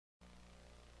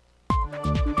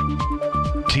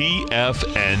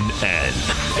TFNN.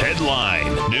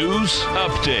 Headline News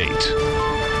Update.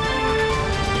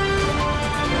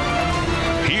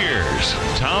 Here's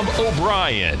Tom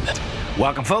O'Brien.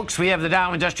 Welcome, folks. We have the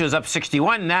Dow Industrials up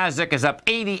 61, NASDAQ is up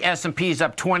 80, S&P is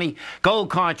up 20, gold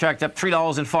contract up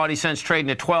 $3.40,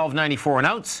 trading at $12.94 an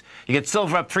ounce. You get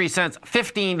silver up 3 cents,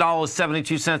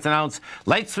 $15.72 an ounce.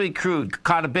 Light sweet crude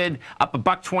caught a bid up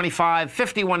 $1.25,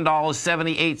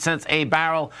 $51.78 a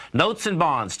barrel. Notes and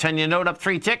bonds, 10-year note up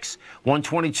 3 ticks,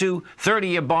 122,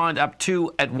 30-year bond up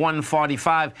 2 at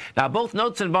 145. Now, both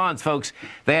notes and bonds, folks,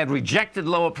 they had rejected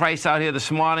lower price out here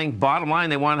this morning. Bottom line,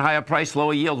 they want higher price,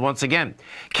 lower yield once again.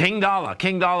 King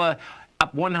dollar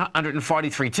up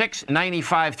 143 ticks,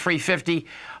 95.350.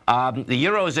 The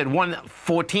euro is at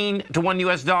 114 to 1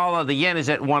 US dollar. The yen is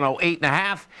at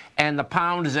 108.5, and the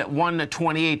pound is at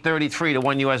 128.33 to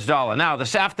 1 US dollar. Now,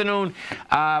 this afternoon,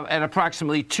 at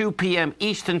approximately 2 p.m.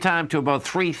 Eastern time to about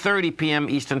 3:30 p.m.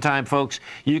 Eastern time, folks,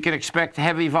 you can expect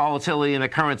heavy volatility in the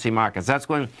currency markets. That's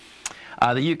when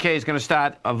the UK is going to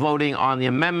start voting on the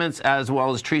amendments, as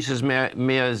well as Theresa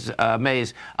May's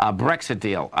Brexit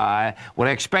deal. What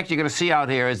I expect you're going to see out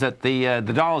here is that the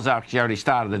dollar's actually already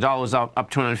started. The dollar's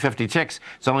up 250 ticks.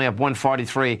 It's only up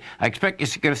 143. I expect you're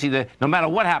going to see that no matter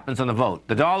what happens on the vote,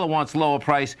 the dollar wants lower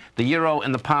price, the euro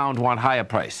and the pound want higher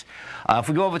price. If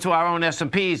we go over to our own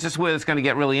S&Ps, this is where it's going to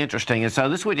get really interesting. And so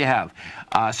this is what you have.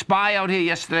 SPY out here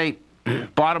yesterday,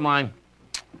 bottom line,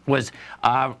 was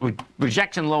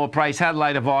rejection lower price, had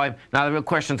lighter volume. Now the real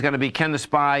question is going to be, can the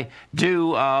SPY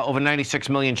do over 96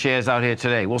 million shares out here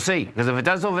today? We'll see, because if it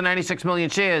does over 96 million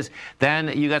shares,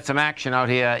 then you got some action out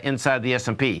here inside the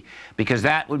S&P, because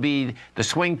that would be the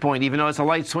swing point. Even though it's a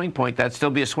light swing point, that'd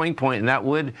still be a swing point, and that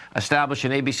would establish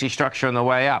an ABC structure on the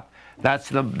way up. That's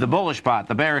the bullish part.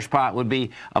 The bearish part would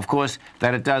be, of course,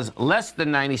 that it does less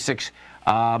than 96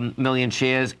 million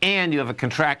shares, and you have a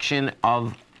contraction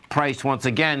of price once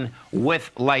again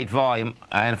with light volume.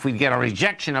 And if we get a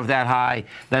rejection of that high,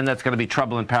 then that's going to be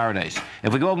trouble in paradise.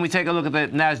 If we go and we take a look at the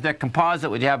NASDAQ composite,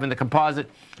 what you have in the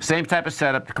composite, same type of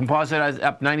setup. The composite is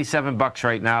up 97 bucks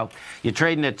right now. You're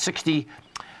trading at 60.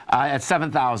 At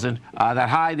 7,000. That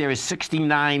high there is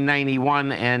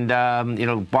 69.91, and you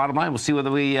know, bottom line, we'll see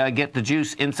whether we get the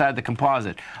juice inside the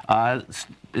composite.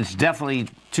 It's definitely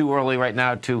too early right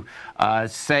now to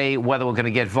say whether we're going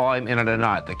to get volume in it or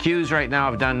not. The Qs right now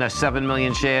have done 7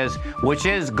 million shares, which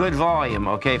is good volume,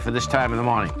 okay, for this time in the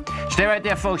morning. Stay right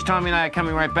there, folks. Tommy and I are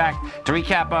coming right back. To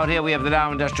recap out here, we have the Dow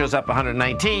Industrials up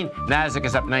 119, NASDAQ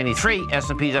is up 93,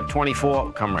 S&P's up 24.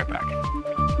 We'll come right back.